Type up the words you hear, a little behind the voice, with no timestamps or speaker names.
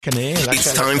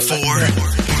It's time for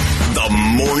the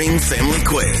Morning Family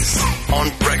Quiz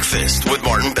on Breakfast with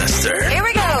Martin Bester. Here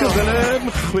we go. Willem,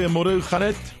 goeiemôre, hoe gaan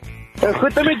dit?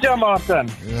 Goed met jou, Martin.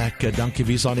 Lekker, dankie.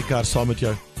 Wie is aan die kar saam met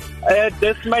jou?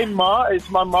 This is my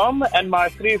mom and my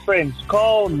three friends,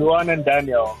 Carl, Luan and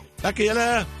Daniel. Lekker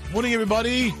julle. Morning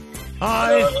everybody.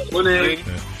 Hi. Morning.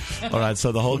 All right,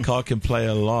 so the whole car can play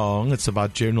along. It's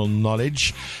about general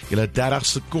knowledge. Julle 30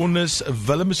 secondes.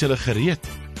 Willem, is julle gereed?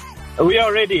 We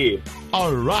are ready.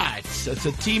 All right. It's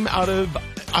a team out of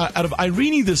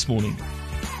Irene this morning.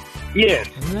 Yes.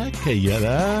 Lekker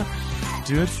julle.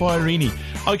 Do it for Irene.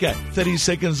 Okay, 30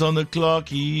 seconds on the clock.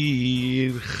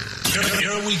 Here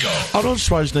we go. Arnold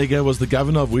Schwarzenegger was the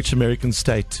governor of which American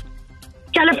state?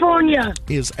 California.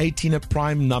 Is 18 a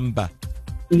prime number?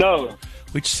 No.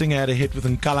 Which singer had a hit with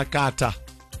Nkalakata?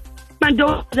 My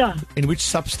daughter. In which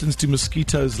substance do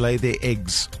mosquitoes lay their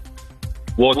eggs?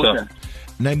 Water.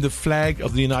 Name the flag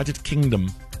of the United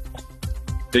Kingdom.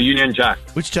 The Union Jack.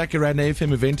 Which Jacaranda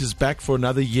FM event is back for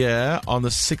another year on the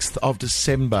 6th of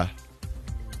December?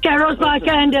 Carols by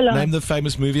Candela. Name the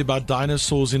famous movie about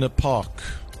dinosaurs in a park.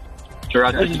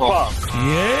 Jurassic Park.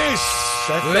 Yes!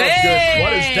 That felt good.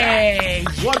 What is that?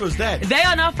 What was that? They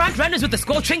are now front runners with the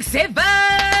scorching 7.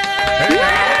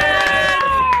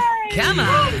 Come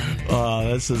on.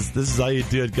 Oh, this is how you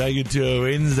do it. Going into a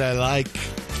Wednesday like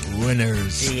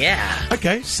winners. Yeah.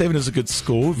 Okay, 7 is a good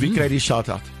score. Wie krijg die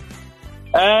shout-out?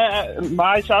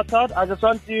 My shout out, I just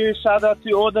want to shout out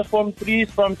to all the Form 3s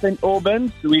from St.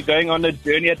 Albans. We're going on a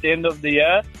journey at the end of the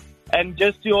year. And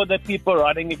just to all the people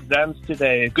writing exams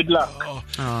today, good luck.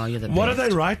 Oh, you're the best. What are they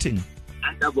writing?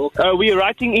 We're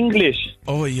writing English.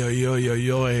 Oh, yo.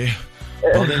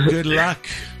 Well, then good luck.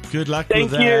 Good luck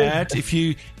Thank with that. If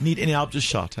you need any help, just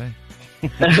shout, eh?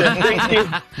 Thank you.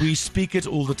 We speak it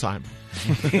all the time.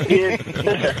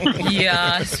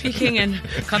 Yeah, speaking and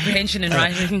comprehension and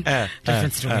writing,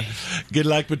 different story. Good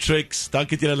luck met Tricks.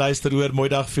 Dankie dat julle luister hoor. Mooi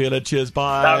dag vir julle. Cheers.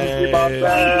 Bye. Thank you,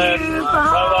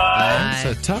 Bye-bye. It's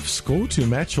a tough score to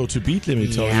match or to beat, let me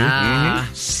tell Yeah. you.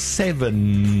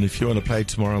 7 if you want to play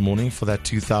tomorrow morning for that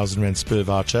 2,000 Rand Spur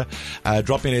voucher.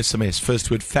 Drop me an SMS.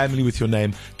 First word family with your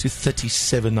name to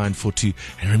 37942.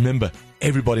 And remember,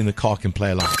 everybody in the car can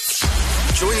play along.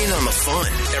 Join in on the fun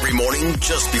every morning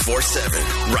just before 7,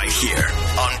 right here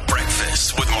on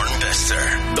Breakfast with Martin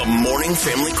Bester, the Morning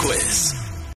Family Quiz.